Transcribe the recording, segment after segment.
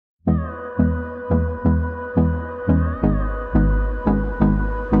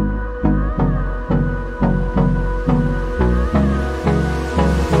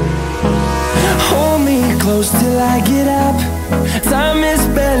close till I get up. Time is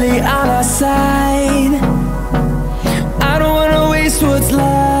barely on our side. I don't wanna waste what's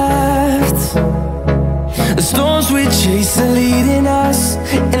left. The storms we chase are leading us,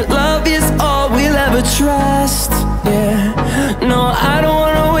 and love is all we'll ever trust. Yeah, no, I don't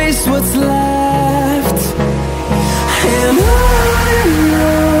wanna waste what's left. And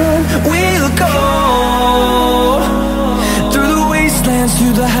on we'll go, through the wastelands,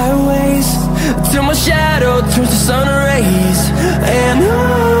 through the highways, till my shadow turns to sun rays. And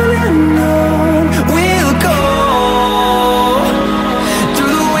on we'll go,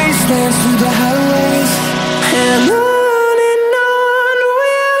 through the wastelands, through the highways, and on we'll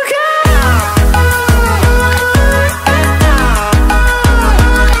go.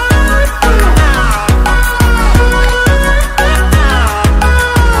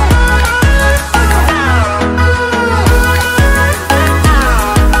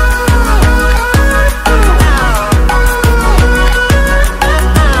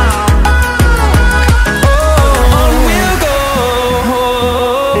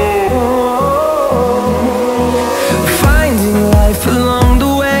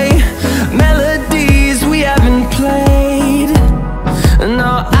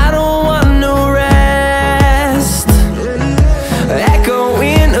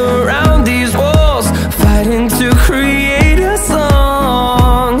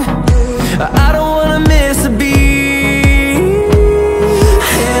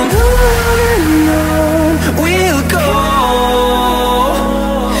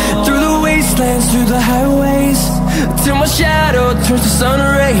 Through the highways, till my shadow turns to sun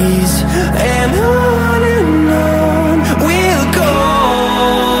rays. And on we'll go,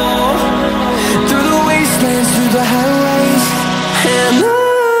 through the wastelands, through the highways, and on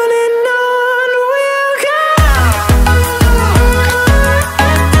we'll go.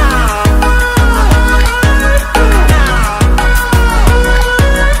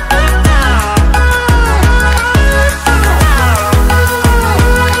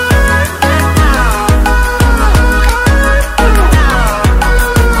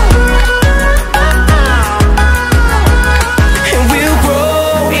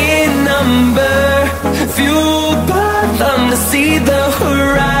 See the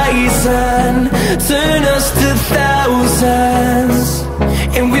horizon, turn us to thousands,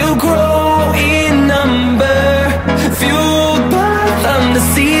 and we'll grow in number, fueled by them. To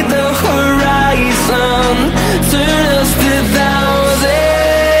see the horizon, turn us to thousands,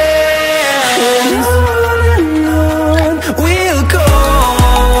 and on we'll go,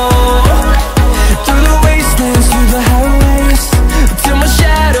 through the wastelands, through the highways, till my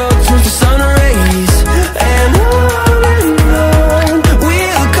shadow turns to sun rays. And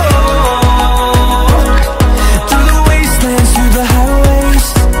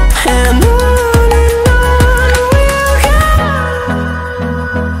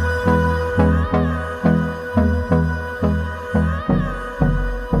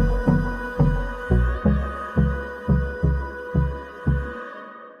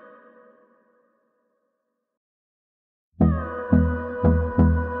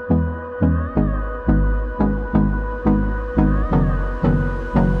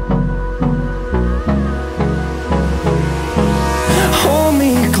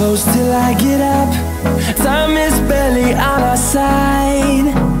close till I get up. Time is barely on our side.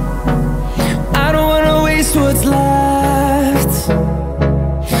 I don't wanna waste what's left.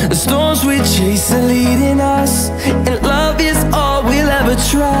 The storms we chase are leading us, and love is all we'll ever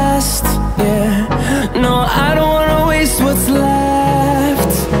trust. Yeah, no, I don't wanna waste what's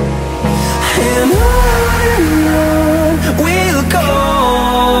left. And on we'll go,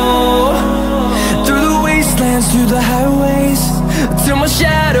 through the wastelands, through the highways, till my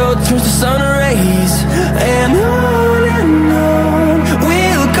shadow turns to sun rays. And on